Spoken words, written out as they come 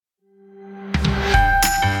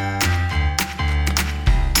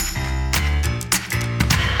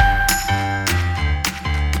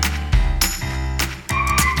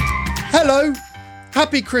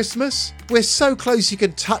Happy Christmas! We're so close you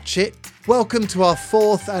can touch it. Welcome to our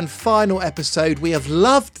fourth and final episode. We have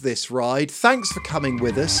loved this ride. Thanks for coming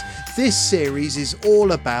with us. This series is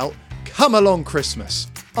all about Come Along Christmas.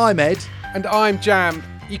 I'm Ed. And I'm Jam.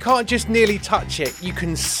 You can't just nearly touch it, you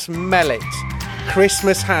can smell it.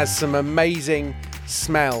 Christmas has some amazing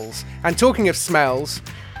smells. And talking of smells,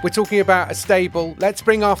 we're talking about a stable. Let's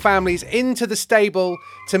bring our families into the stable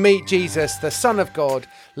to meet Jesus, the Son of God,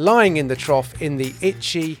 lying in the trough in the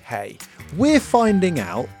itchy hay. We're finding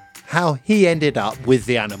out how he ended up with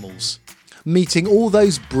the animals, meeting all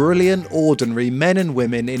those brilliant, ordinary men and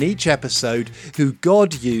women in each episode who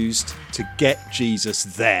God used to get Jesus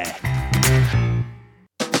there.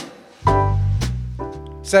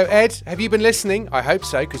 So Ed, have you been listening? I hope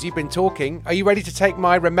so, because you've been talking. Are you ready to take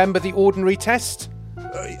my Remember the Ordinary test?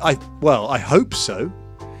 I hope so.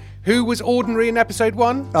 Who was ordinary in episode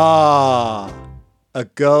 1? A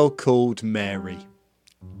girl called Mary.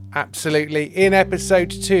 Absolutely. In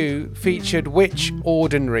episode 2, featured which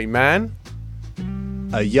ordinary man?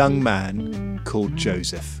 A young man called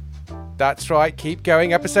Joseph. That's right. Keep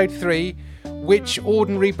going. Episode 3. Which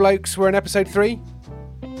ordinary blokes were in episode 3?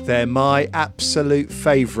 They're my absolute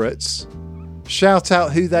favourites. Shout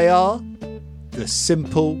out who they are. The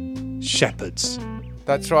Simple Shepherds.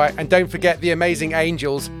 That's right. And don't forget the amazing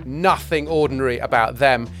angels. Nothing ordinary about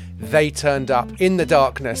them. They turned up in the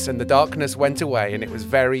darkness and the darkness went away and it was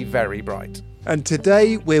very, very bright. And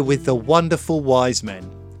today we're with the wonderful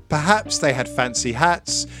Wisemen. Perhaps they had fancy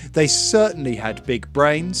hats. They certainly had big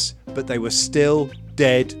brains, but they were still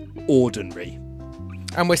dead ordinary.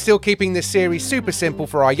 And we're still keeping this series super simple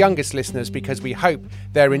for our youngest listeners because we hope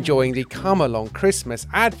they're enjoying the Come Along Christmas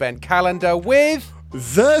Advent calendar with...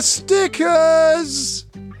 the stickers!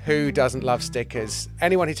 Who doesn't love stickers?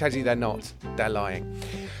 Anyone who tells you they're not, they're lying.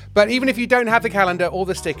 But even if you don't have the calendar or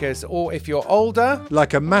the stickers, or if you're older...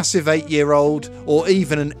 like a massive 8-year-old, or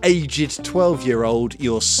even an aged 12-year-old,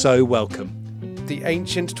 you're so welcome. The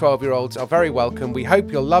ancient 12-year-olds are very welcome. We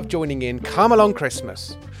hope you'll love joining in. Come Along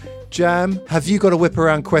Christmas. Jam, have you got a whip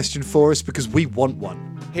around question for us? Because we want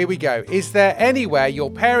one. Here we go. Is there anywhere your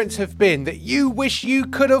parents have been that you wish you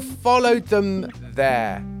could have followed them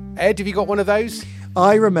there? Ed, have you got one of those?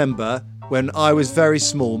 I remember when I was very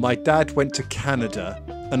small, my dad went to Canada,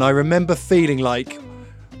 and I remember feeling like,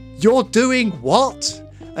 you're doing what?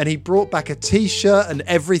 And he brought back a t-shirt and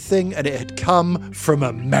everything, and it had come from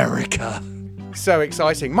America. So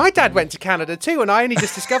exciting. My dad went to Canada too, and I only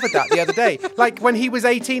just discovered that the other day. Like when he was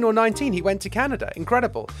 18 or 19, he went to Canada.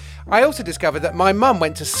 Incredible. I also discovered that my mum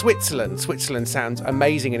went to Switzerland. Switzerland sounds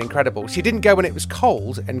amazing and incredible. She didn't go when it was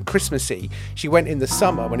cold and Christmassy. She went in the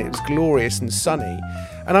summer when it was glorious and sunny.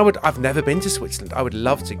 And I've never been to Switzerland. I would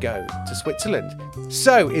love to go to Switzerland.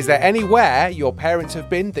 So is there anywhere your parents have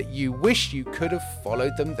been that you wish you could have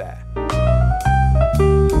followed them there?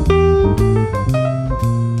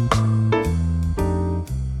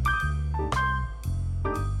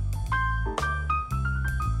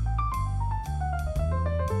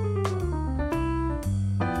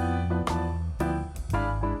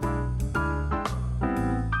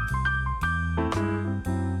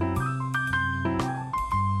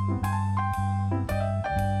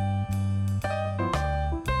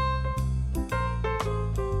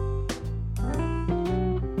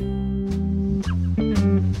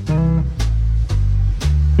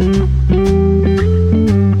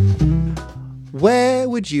 Where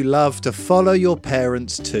would you love to follow your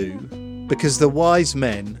parents to? Because the wise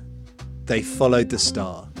men, they followed the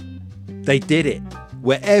star. They did it.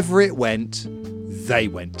 Wherever it went, they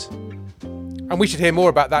went. And we should hear more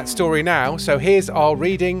about that story now. So here's our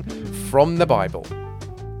reading from the Bible.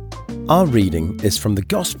 Our reading is from the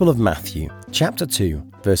Gospel of Matthew, chapter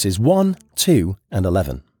 2, verses 1, 2 and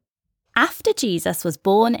 11. After Jesus was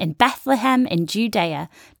born in Bethlehem in Judea,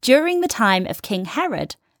 during the time of King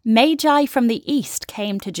Herod, Magi from the east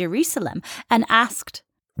came to Jerusalem and asked,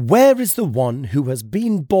 "Where is the one who has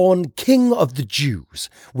been born King of the Jews?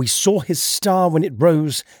 We saw his star when it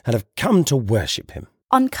rose and have come to worship him."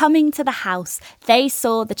 On coming to the house, they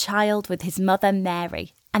saw the child with his mother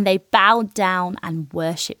Mary, and they bowed down and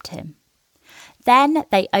worshipped him. Then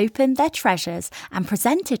they opened their treasures and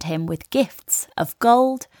presented him with gifts of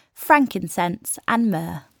gold, frankincense and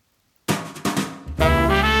myrrh.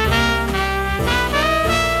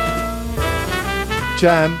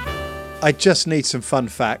 Jam, I just need some fun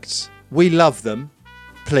facts. We love them.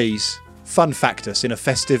 Please, fun fact us in a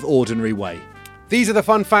festive, ordinary way. These are the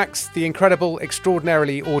fun facts, the incredible,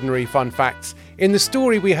 extraordinarily ordinary fun facts. In the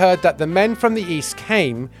story, we heard that the men from the east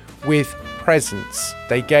came with presents.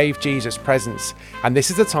 They gave Jesus presents. And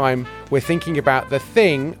this is the time we're thinking about the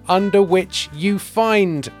thing under which you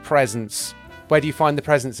find presents. Where do you find the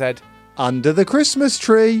presents, Ed? Under the Christmas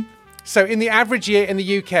tree. So in the average year in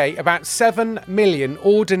the UK, about 7 million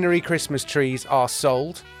ordinary Christmas trees are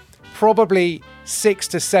sold, probably 6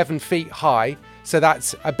 to 7 feet high. So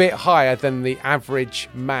that's a bit higher than the average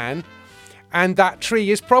man. And that tree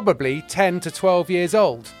is probably 10 to 12 years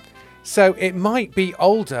old. So it might be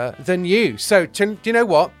older than you. So do you know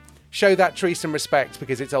what? Show that tree some respect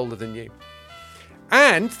because it's older than you.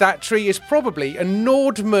 And that tree is probably a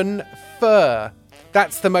Nordmann fir.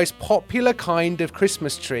 That's the most popular kind of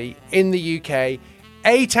Christmas tree in the UK.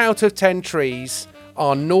 8 out of 10 trees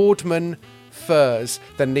are Nordmann firs.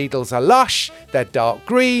 The needles are lush, they're dark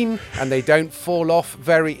green, and they don't fall off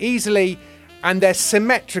very easily. And they're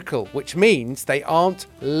symmetrical, which means they aren't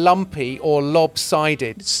lumpy or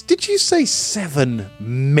lopsided. Did you say 7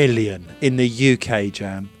 million in the UK,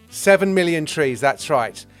 Jam? 7 million trees, that's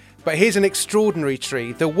right. But here's an extraordinary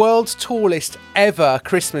tree. The world's tallest ever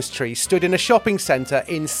Christmas tree stood in a shopping centre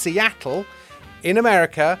in Seattle, in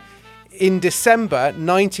America, in December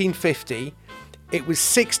 1950. It was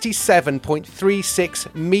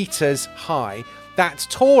 67.36 metres high. That's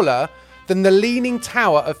taller than the Leaning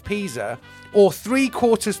Tower of Pisa, or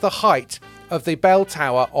 3/4 the height of the bell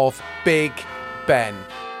tower of Big Ben.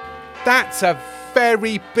 That's a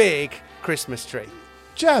very big Christmas tree.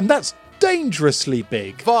 Jam, that's dangerously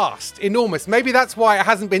big. Vast, enormous. Maybe that's why it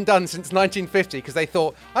hasn't been done since 1950, because they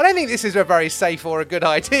thought, I don't think this is a very safe or a good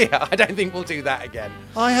idea. I don't think we'll do that again.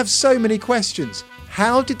 I have so many questions.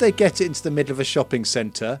 How did they get it into the middle of a shopping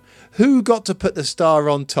centre? Who got to put the star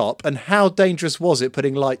on top? And how dangerous was it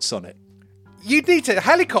putting lights on it? You'd need a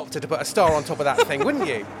helicopter to put a star on top of that thing, wouldn't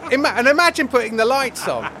you? And imagine putting the lights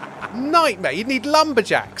on. Nightmare. You'd need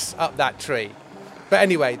lumberjacks up that tree. But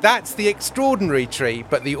anyway, that's the extraordinary tree.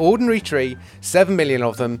 But the ordinary tree, 7 million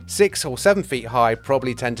of them, 6 or 7 feet high,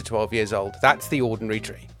 probably 10 to 12 years old. That's the ordinary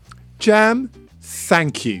tree. Jam,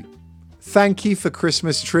 thank you. Thank you for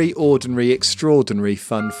Christmas tree ordinary, extraordinary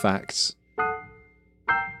fun facts.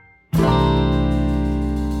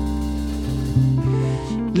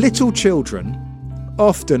 Little children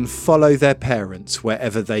often follow their parents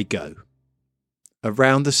wherever they go.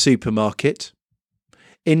 Around the supermarket,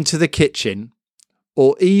 into the kitchen,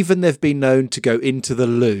 or even they've been known to go into the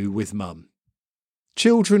loo with mum.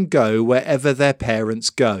 Children go wherever their parents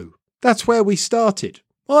go. That's where we started.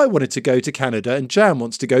 I wanted to go to Canada and Jan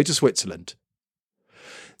wants to go to Switzerland.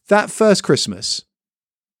 That first Christmas,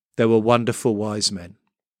 there were wonderful wise men.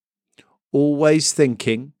 Always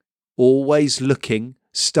thinking, always looking,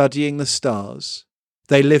 studying the stars.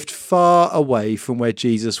 They lived far away from where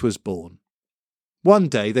Jesus was born. One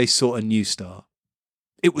day they saw a new star.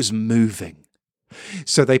 It was moving.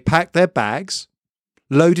 So they packed their bags,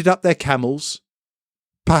 loaded up their camels,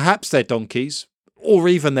 perhaps their donkeys, or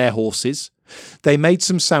even their horses. They made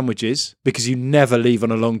some sandwiches, because you never leave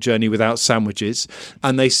on a long journey without sandwiches,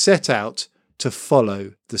 and they set out to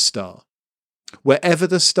follow the star. Wherever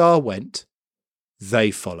the star went,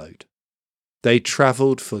 they followed. They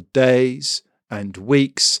travelled for days and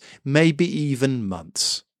weeks, maybe even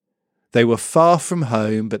months. They were far from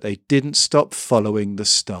home, but they didn't stop following the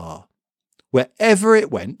star. Wherever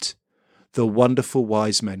it went, the wonderful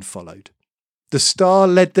wise men followed. The star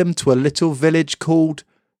led them to a little village called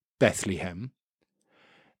Bethlehem.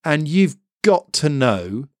 And you've got to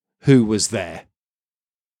know who was there.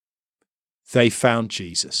 They found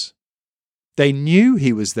Jesus. They knew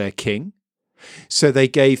he was their king, so they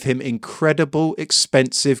gave him incredible,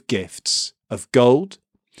 expensive gifts of gold,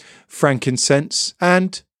 frankincense,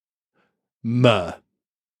 and myrrh.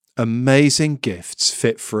 Amazing gifts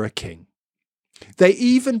fit for a king. They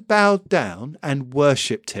even bowed down and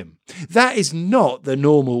worshipped him. That is not the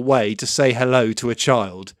normal way to say hello to a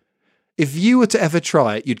child. If you were to ever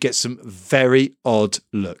try it, you'd get some very odd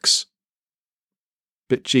looks.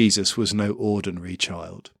 But Jesus was no ordinary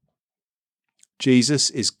child.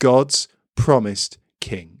 Jesus is God's promised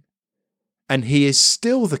king. And he is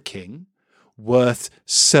still the king worth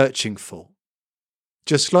searching for.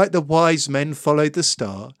 Just like the wise men followed the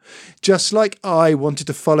star, just like I wanted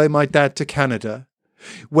to follow my dad to Canada,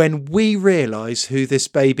 when we realise who this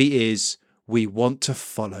baby is, we want to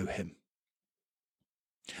follow him.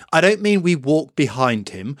 I don't mean we walk behind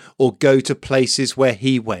him or go to places where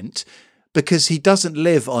he went, because he doesn't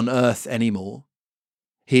live on earth anymore.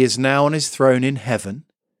 He is now on his throne in heaven,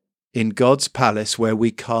 in God's palace where we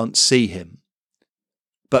can't see him.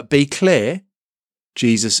 But be clear,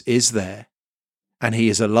 Jesus is there. and he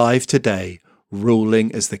is alive today,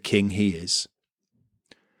 ruling as the King he is.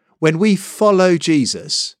 When we follow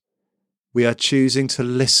Jesus, we are choosing to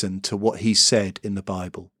listen to what he said in the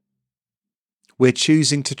Bible. We're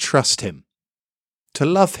choosing to trust him, to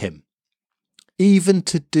love him, even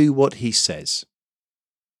to do what he says.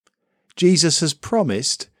 Jesus has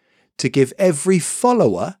promised to give every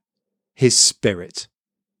follower his Spirit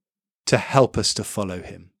to help us to follow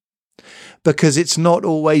him. Because it's not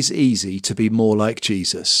always easy to be more like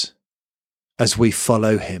Jesus as we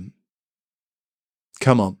follow him.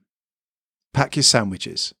 Come on, pack your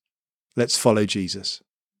sandwiches. Let's follow Jesus.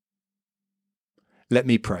 Let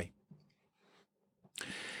me pray.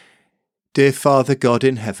 Dear Father God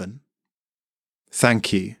in heaven,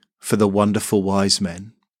 thank you for the wonderful wise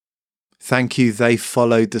men. Thank you they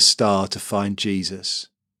followed the star to find Jesus.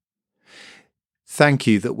 Thank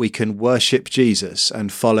you that we can worship Jesus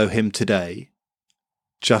and follow him today,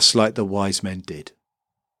 just like the wise men did.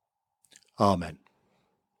 Amen.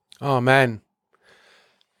 Amen.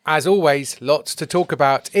 As always, lots to talk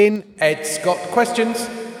about in Ed's Got Questions.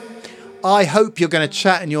 I hope you're going to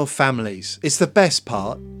chat in your families. It's the best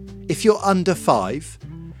part. If you're under 5,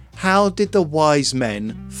 how did the wise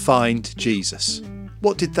men find Jesus?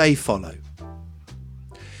 What did they follow?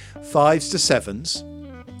 5s to 7s.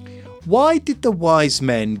 Why did the wise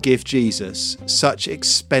men give Jesus such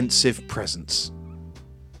expensive presents?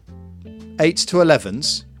 8s to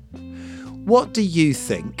 11s. What do you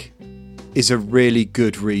think is a really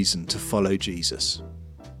good reason to follow Jesus?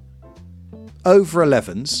 Over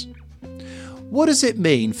 11s. What does it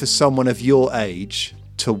mean for someone of your age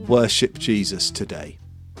to worship Jesus today?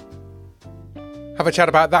 Have a chat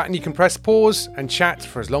about that and you can press pause and chat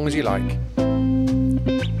for as long as you like.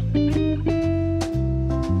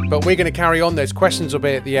 But we're going to carry on. Those questions will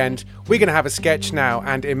be at the end. We're going to have a sketch now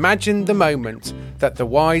and imagine the moment that the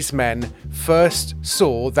wise men first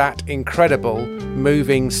saw that incredible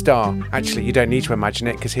moving star. Actually, you don't need to imagine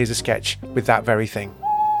it because here's a sketch with that very thing.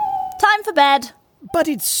 Time for bed. But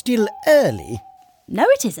it's still early. No,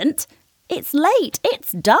 it isn't. It's late.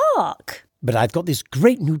 It's dark. But I've got this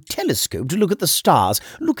great new telescope to look at the stars.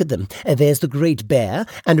 Look at them. There's the Great Bear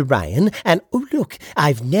and Orion. And, oh, look,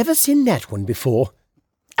 I've never seen that one before.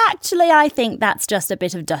 Actually, I think that's just a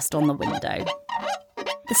bit of dust on the window.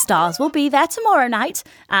 The stars will be there tomorrow night,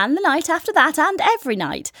 and the night after that, and every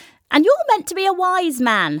night. And you're meant to be a wise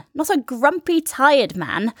man, not a grumpy, tired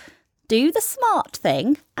man. Do the smart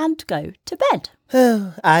thing and go to bed.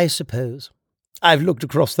 Oh, I suppose. I've looked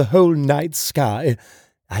across the whole night sky.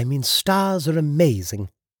 I mean, stars are amazing.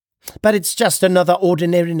 But it's just another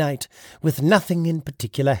ordinary night, with nothing in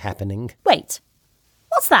particular happening. Wait,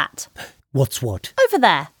 what's that? What's what? Over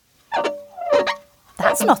there.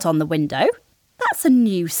 That's not on the window. That's a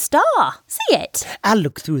new star. See it? I'll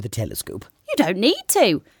look through the telescope. You don't need to.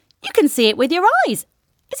 You can see it with your eyes.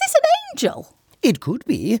 Is this an angel? It could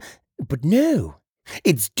be, but no.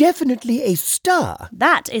 It's definitely a star.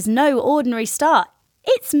 That is no ordinary star.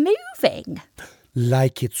 It's moving.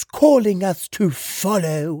 Like it's calling us to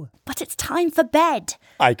follow. But it's time for bed.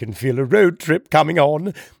 I can feel a road trip coming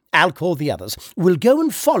on. I'll call the others. We'll go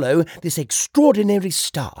and follow this extraordinary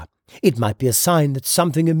star. It might be a sign that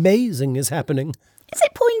something amazing is happening. Is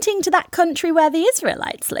it pointing to that country where the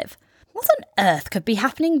Israelites live? What on earth could be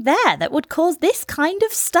happening there that would cause this kind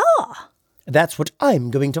of star? That's what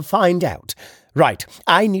I'm going to find out. Right,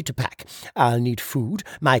 I need to pack. I'll need food,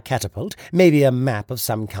 my catapult, maybe a map of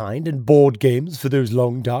some kind, and board games for those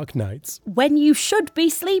long dark nights. When you should be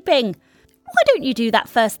sleeping. Why don't you do that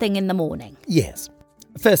first thing in the morning? Yes,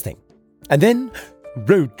 first thing. And then,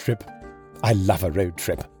 road trip. I love a road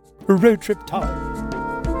trip. Road trip time.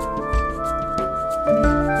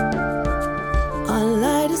 Our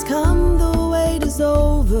light has come, the wait is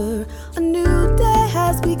over. A new day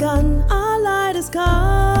has begun. Our light has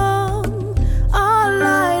come. Our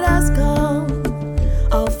light has come.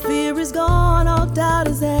 All fear is gone, all doubt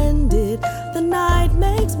is ended. The night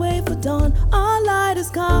makes way for dawn. Our light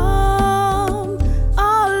has come.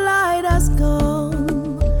 Our light has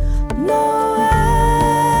come. Noel,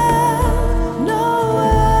 Noel,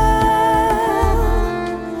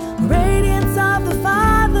 radiance of the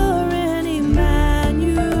Father in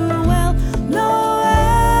Emmanuel.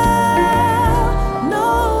 Noel,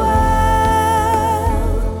 Noel,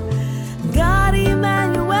 God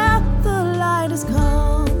Emmanuel, the light has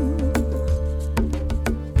come.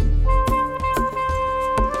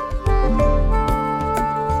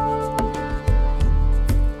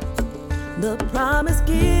 The promised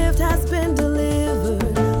gift has been delivered,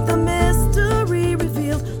 the mystery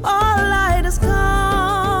revealed. Our light has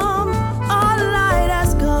come, our light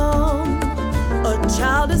has come. A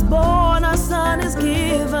child is born, our son is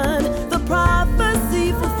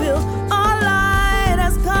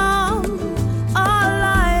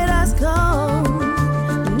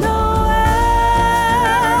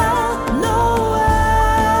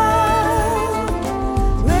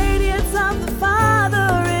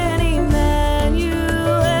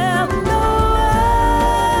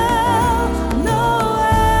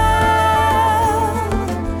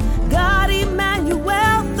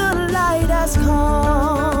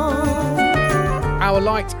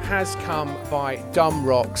Has Come by Dumb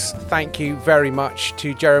Rocks. Thank you very much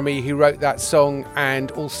to Jeremy who wrote that song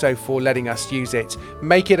and also for letting us use it.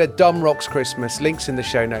 Make it a Dumb Rocks Christmas. Links in the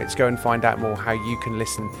show notes. Go and find out more how you can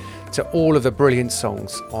listen to all of the brilliant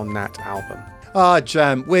songs on that album.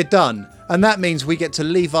 Jam, we're done. And that means we get to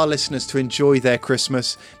leave our listeners to enjoy their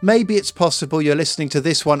Christmas. Maybe it's possible you're listening to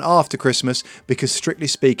this one after Christmas because, strictly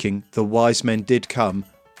speaking, the Wisemen did come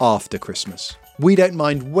after Christmas. We don't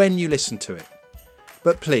mind when you listen to it.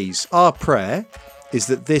 But please, our prayer is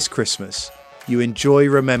that this Christmas you enjoy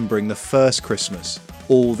remembering the first Christmas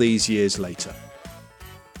all these years later.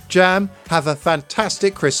 Jam, have a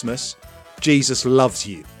fantastic Christmas. Jesus loves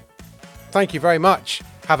you. Thank you very much.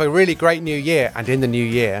 Have a really great new year. And in the new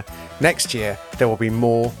year, next year, there will be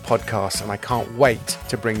more podcasts and I can't wait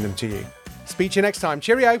to bring them to you. Speak to you next time.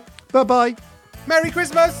 Cheerio. Bye-bye. Merry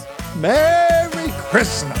Christmas. Merry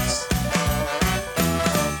Christmas.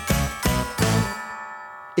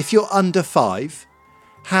 If you're under 5,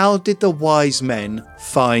 how did the wise men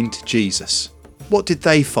find Jesus? What did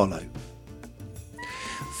they follow?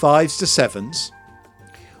 5s to 7s.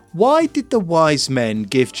 Why did the wise men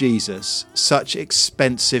give Jesus such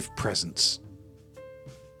expensive presents?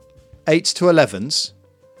 8s to 11s.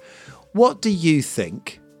 What do you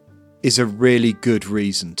think is a really good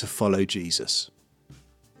reason to follow Jesus?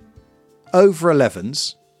 Over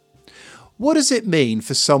 11s. What does it mean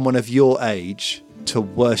for someone of your age to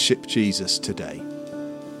worship Jesus today?